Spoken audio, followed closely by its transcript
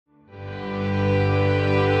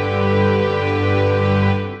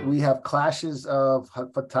clashes of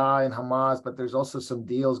Fatah and Hamas, but there's also some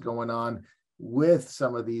deals going on with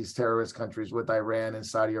some of these terrorist countries, with Iran and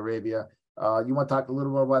Saudi Arabia. You want to talk a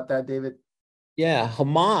little more about that, David? Yeah,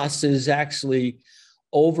 Hamas is actually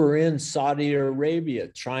over in Saudi Arabia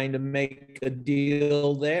trying to make a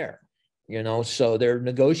deal there, so they're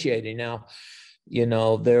negotiating now.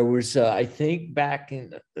 There was, I think back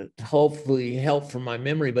in, hopefully help from my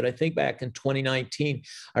memory, but I think back in 2019,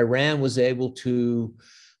 Iran was able to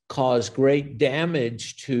cause great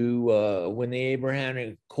damage to when the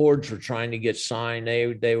Abrahamic Accords were trying to get signed.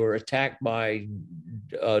 They were attacked by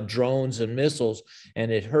drones and missiles,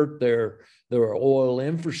 and it hurt their oil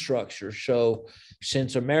infrastructure. So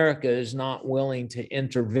since America is not willing to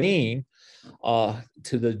intervene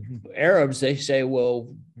to the Arabs, they say,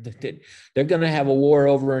 well, they're going to have a war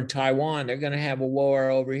over in Taiwan. They're going to have a war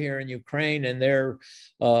over here in Ukraine, and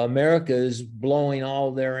America is blowing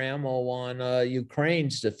all their ammo on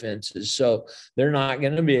Ukraine's defenses. So they're not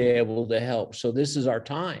going to be able to help. So this is our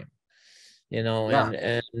time,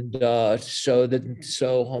 Yeah.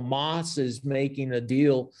 so Hamas is making a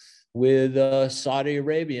deal with Saudi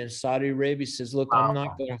Arabia, and Saudi Arabia says, look, I'm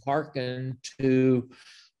not going to hearken to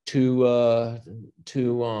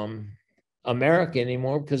America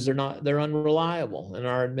anymore, because they're unreliable, and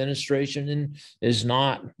our administration is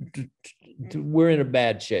not. We're in a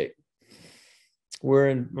bad shape.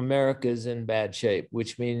 America is in bad shape,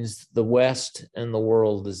 which means the West and the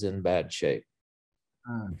world is in bad shape.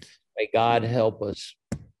 May God help us.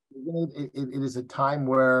 It is a time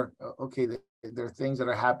where, okay, there are things that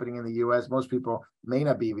are happening in the U.S. Most people may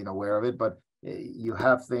not be even aware of it, but you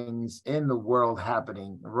have things in the world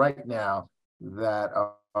happening right now that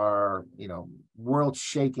are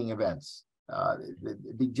world-shaking events.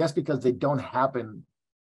 Just because they don't happen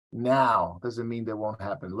now doesn't mean they won't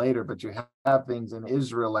happen later. But you have things in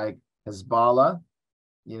Israel like Hezbollah,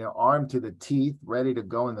 armed to the teeth, ready to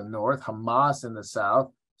go in the north, Hamas in the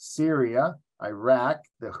south, Syria, Iraq,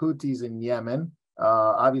 the Houthis in Yemen.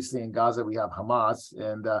 Obviously in Gaza we have Hamas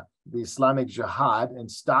and the Islamic Jihad,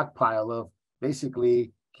 and stockpile of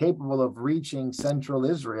basically capable of reaching central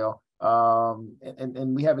Israel.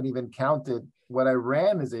 And we haven't even counted what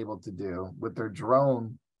Iran is able to do with their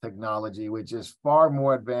drone technology, which is far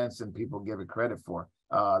more advanced than people give it credit for.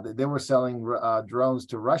 They were selling drones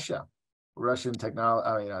to Russia, Russian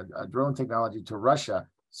technology, drone technology to Russia.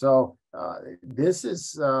 So this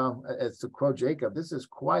is, as to quote Jacob, this is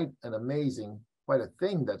quite a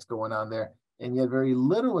thing that's going on there, and yet very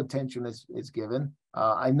little attention is given.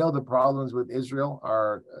 I know the problems with Israel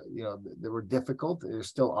are, they were difficult. There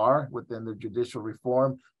still are within the judicial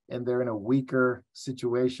reform, and they're in a weaker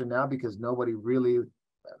situation now because nobody really,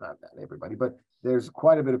 not everybody, but there's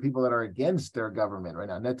quite a bit of people that are against their government right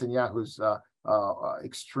now. Netanyahu's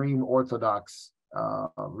extreme Orthodox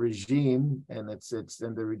regime, and it's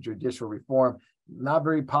in the judicial reform, not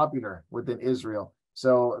very popular within Israel.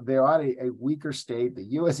 So they are a weaker state. The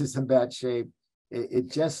U.S. is in bad shape.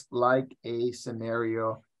 It's just like a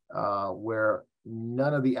scenario where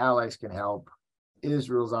none of the allies can help.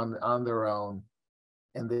 Israel's on their own,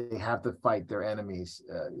 and they have to fight their enemies.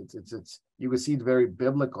 It's you can see it's very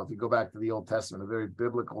biblical if you go back to the Old Testament, a very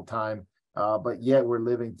biblical time. But yet we're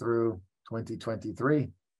living through 2023,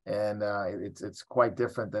 and it's quite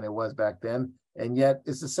different than it was back then. And yet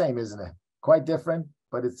it's the same, isn't it? Quite different,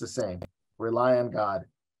 but it's the same. Rely on God.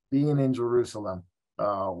 Being in Jerusalem,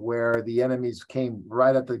 where the enemies came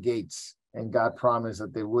right at the gates, and God promised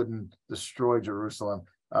that they wouldn't destroy Jerusalem.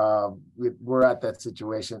 We're at that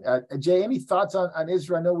situation. Jay, any thoughts on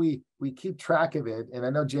Israel? I know we keep track of it, and I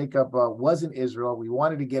know Jacob was in Israel. We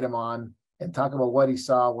wanted to get him on and talk about what he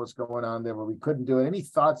saw, what's going on there, but we couldn't do it. Any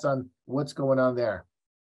thoughts on what's going on there?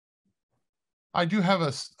 I do have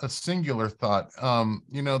a singular thought.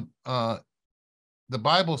 The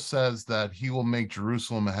Bible says that he will make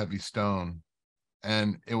Jerusalem a heavy stone,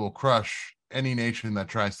 and it will crush any nation that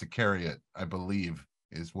tries to carry it, I believe,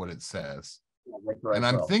 is what it says. And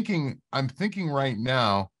I'm thinking right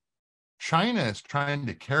now, China is trying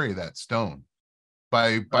to carry that stone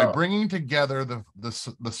by bringing together the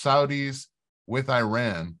Saudis with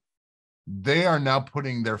Iran. They are now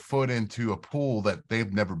putting their foot into a pool that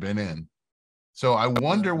they've never been in. So I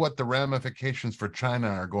wonder what the ramifications for China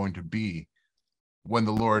are going to be when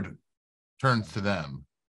the Lord turns to them.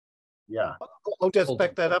 Yeah. I'll just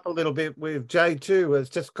back that up a little bit with Jay too. It's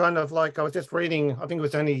just kind of like, I was just reading, I think it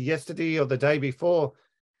was only yesterday or the day before,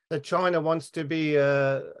 that China wants to be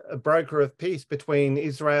a broker of peace between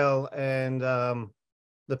Israel and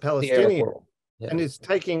the Palestinians, and is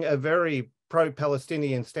taking a very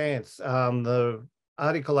pro-Palestinian stance. The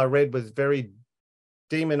article I read was very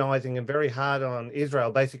demonizing and very hard on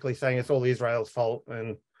Israel, basically saying it's all Israel's fault.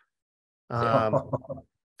 And so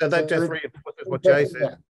that just reinforces what Jay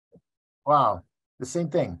said. Wow, the same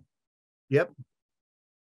thing. Yep.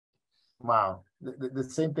 Wow. The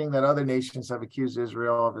same thing that other nations have accused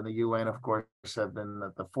Israel of, and the UN, of course, have been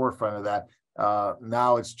at the forefront of that.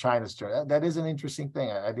 Now it's China's turn. That is an interesting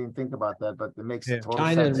thing. I didn't think about that, but it makes total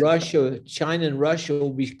sense. China and Russia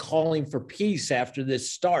will be calling for peace after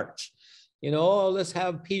this starts. You know, oh, let's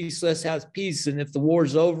have peace. Let's have peace. And if the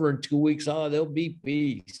war's over in 2 weeks, oh, there'll be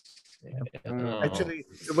peace. Actually,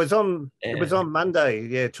 it was on Monday.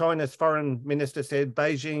 Yeah, China's foreign minister said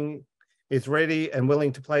Beijing is ready and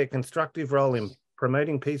willing to play a constructive role in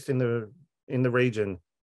promoting peace in the region.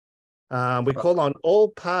 We call on all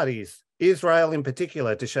parties, Israel in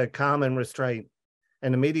particular, to show calm and restraint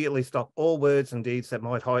and immediately stop all words and deeds that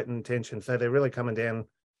might heighten tension. So they're really coming down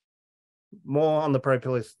more on the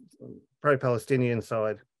pro-Palestinian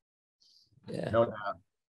side. Yeah. No doubt.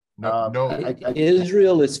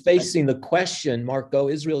 Israel is facing the question, Marco.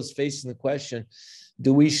 Israel is facing the question: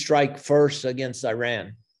 do we strike first against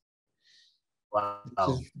Iran? Wow.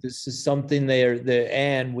 This is something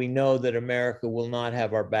and we know that America will not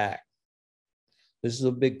have our back. This is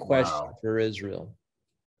a big question for Israel.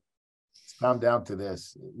 It's come down to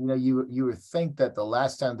this. You know, you would think that the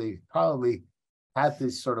last time they probably had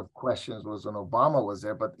these sort of questions was when Obama was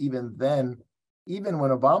there, but even then, even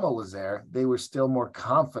when Obama was there, they were still more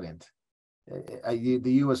confident. The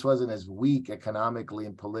U.S. wasn't as weak economically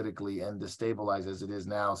and politically and destabilized as it is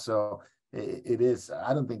now. So it is,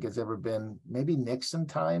 I don't think it's ever been, maybe Nixon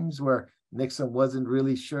times where Nixon wasn't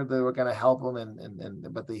really sure they were going to help him,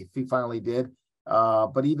 but he finally did.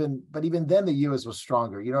 But even then, the U.S. was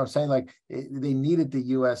stronger. You know what I'm saying? Like they needed the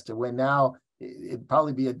U.S. to win. Now it'd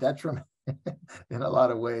probably be a detriment in a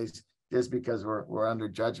lot of ways, just because we're under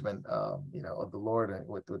judgment, of the Lord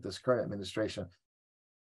with this current administration.